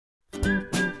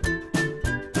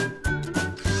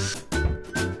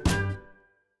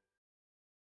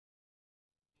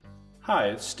Hi,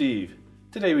 it's Steve.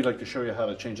 Today we'd like to show you how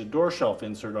to change a door shelf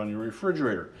insert on your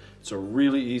refrigerator. It's a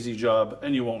really easy job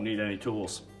and you won't need any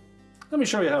tools. Let me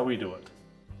show you how we do it.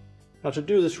 Now to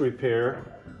do this repair,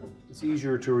 it's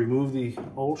easier to remove the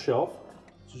old shelf.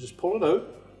 So just pull it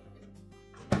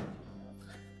out.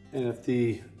 And if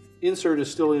the insert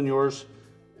is still in yours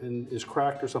and is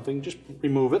cracked or something, just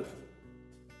remove it.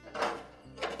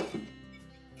 And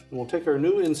we'll take our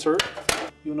new insert.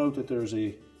 You'll note that there's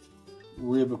a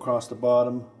rib across the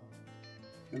bottom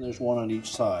and there's one on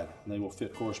each side, and they will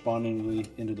fit correspondingly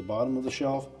into the bottom of the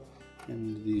shelf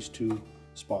and these two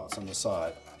spots on the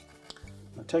side.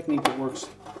 The technique that works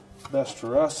best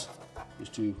for us is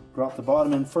to drop the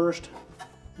bottom in first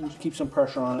and just keep some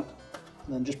pressure on it,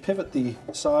 and then just pivot the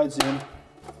sides in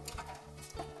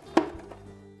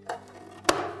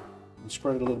and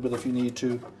spread it a little bit if you need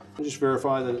to, and just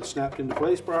verify that it's snapped into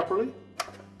place properly,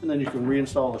 and then you can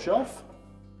reinstall the shelf.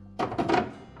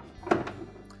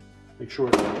 Make sure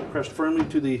it's pressed firmly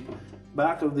to the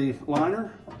back of the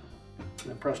liner,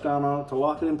 and press down on it to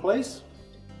lock it in place,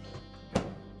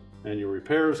 and your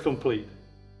repair is complete.